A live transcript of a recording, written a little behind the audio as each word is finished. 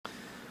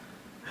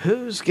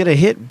Who's going to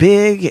hit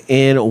big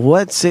and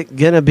what's it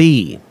going to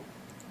be?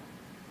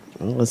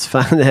 Well, let's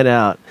find that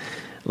out.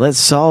 Let's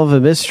solve a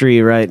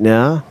mystery right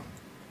now.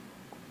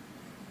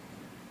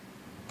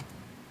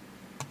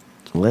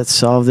 Let's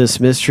solve this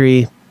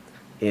mystery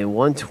in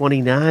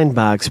 129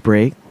 box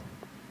break.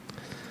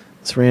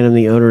 Let's random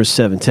the owners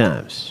 7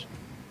 times.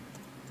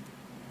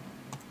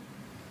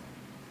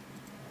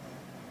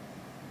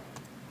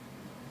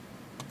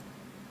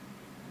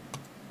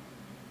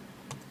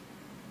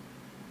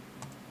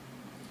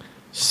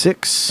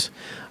 Six.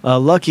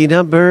 Lucky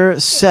number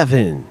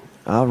 7.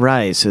 All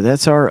right, so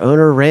that's our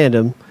owner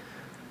random.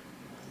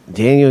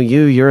 Daniel,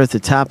 you're at the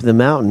top of the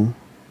mountain.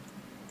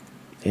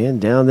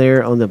 And down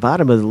there on the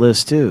bottom of the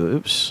list, too.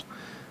 Oops.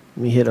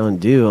 Let me hit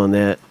undo on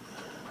that.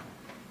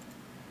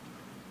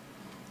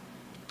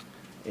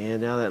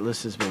 And now that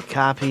list has been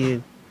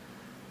copied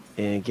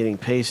and getting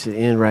pasted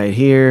in right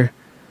here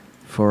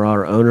for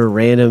our owner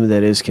random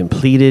that is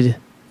completed.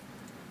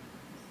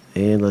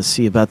 And let's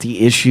see about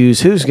the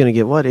issues. Who's going to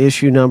get what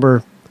issue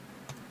number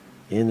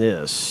in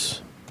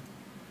this?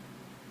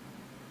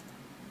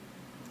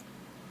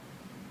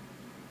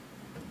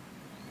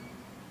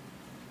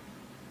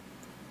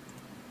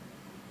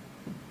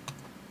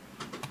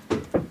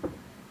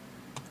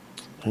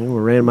 And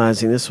we're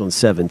randomizing this one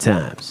 7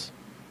 times.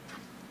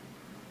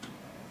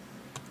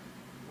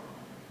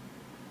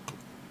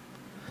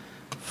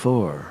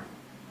 Four,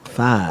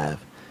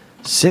 5,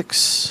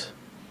 6.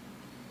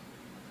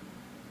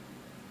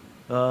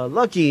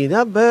 Lucky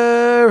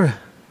number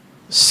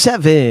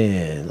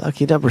 7.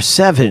 Lucky number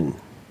 7.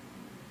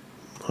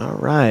 All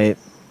right.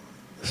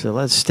 So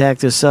let's stack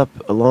this up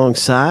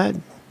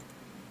alongside.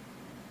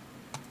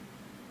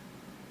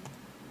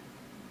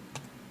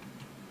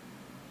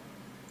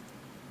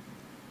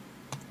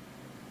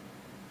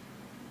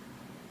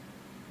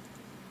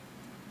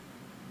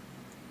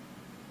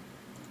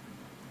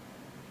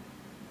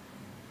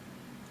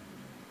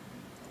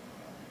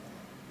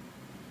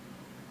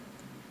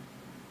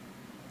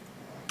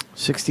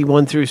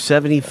 '61 through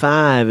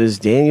 75 is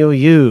Daniel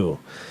Yu.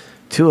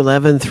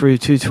 211 through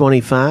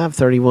 225,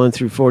 31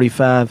 through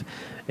 45,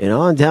 and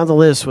on down the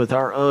list with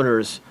our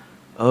owners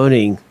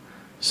owning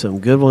some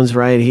good ones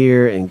right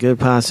here and good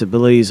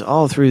possibilities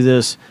all through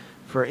this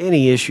for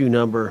any issue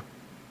number.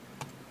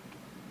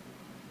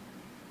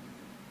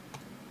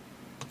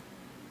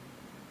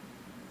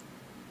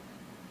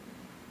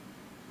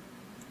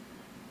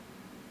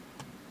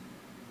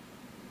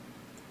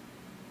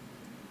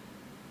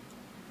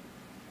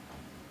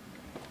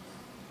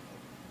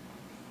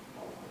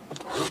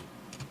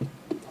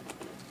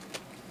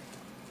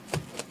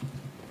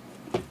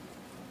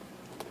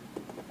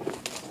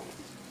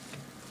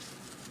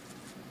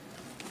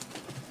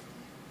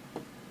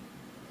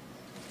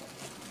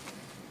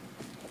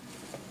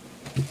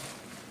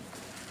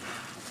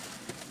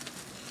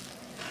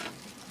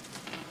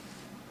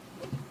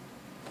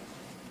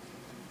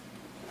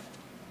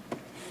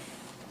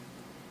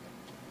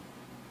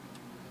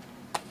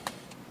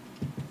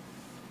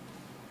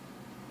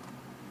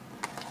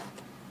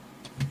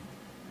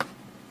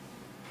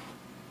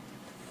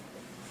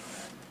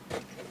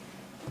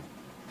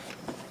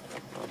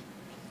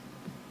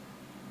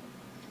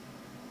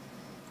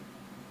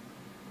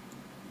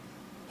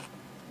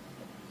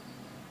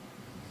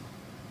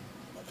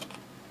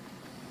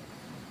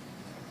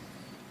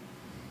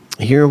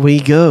 Here we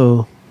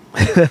go.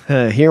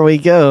 Here we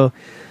go.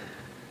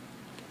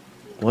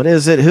 What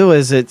is it? Who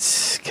is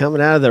it?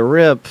 Coming out of the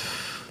rip.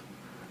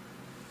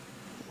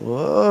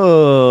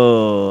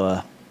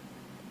 Whoa.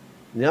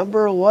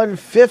 Number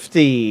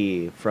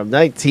 150 from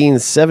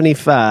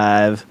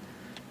 1975.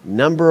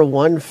 Number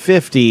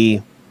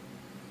 150.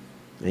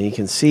 And you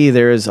can see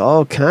there's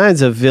all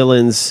kinds of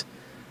villains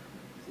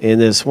in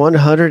this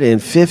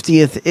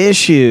 150th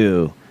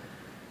issue.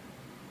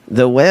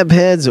 The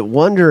Webhead's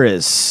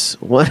Wondrous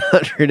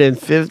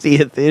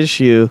 150th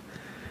issue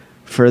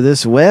for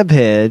this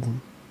Webhead.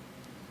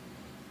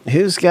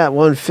 Who's got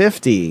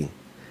 150?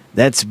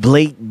 That's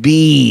Blake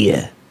B,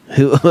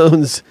 who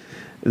owns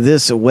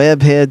this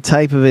Webhead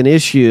type of an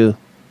issue.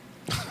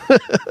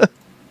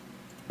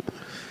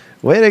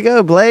 Way to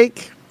go,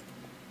 Blake.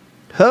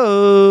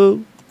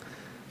 Ho!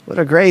 What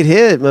a great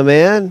hit, my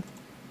man.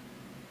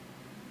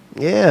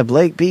 Yeah,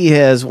 Blake B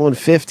has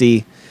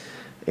 150.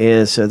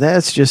 And so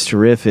that's just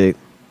terrific.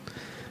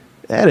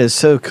 That is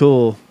so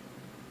cool.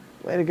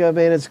 Way to go,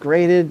 man. It's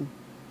graded.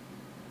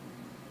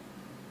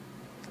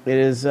 It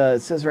is.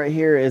 It says right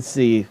here it's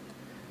the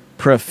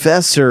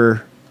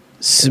Professor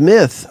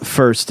Smith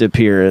first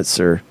appearance,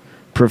 or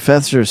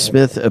Professor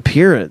Smith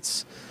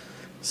appearance.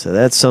 So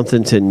that's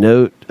something to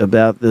note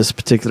about this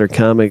particular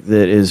comic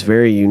that is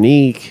very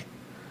unique.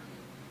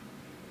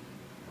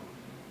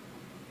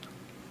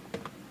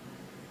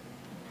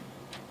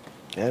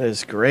 That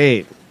is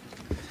great.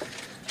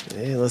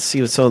 Hey, let's see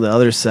what's on the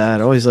other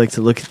side. I always like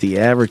to look at the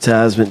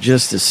advertisement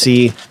just to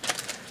see,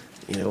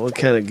 what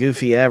kind of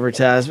goofy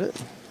advertisement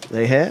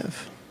they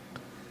have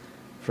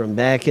from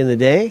back in the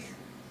day.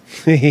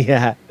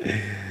 Yeah.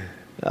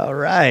 All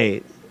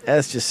right.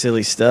 That's just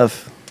silly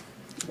stuff.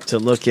 to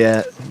look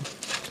at.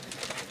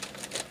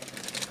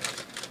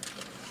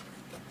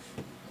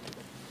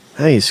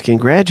 Nice.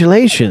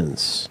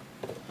 Congratulations.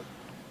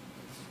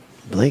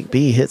 Blake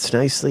B hits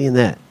nicely in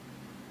that.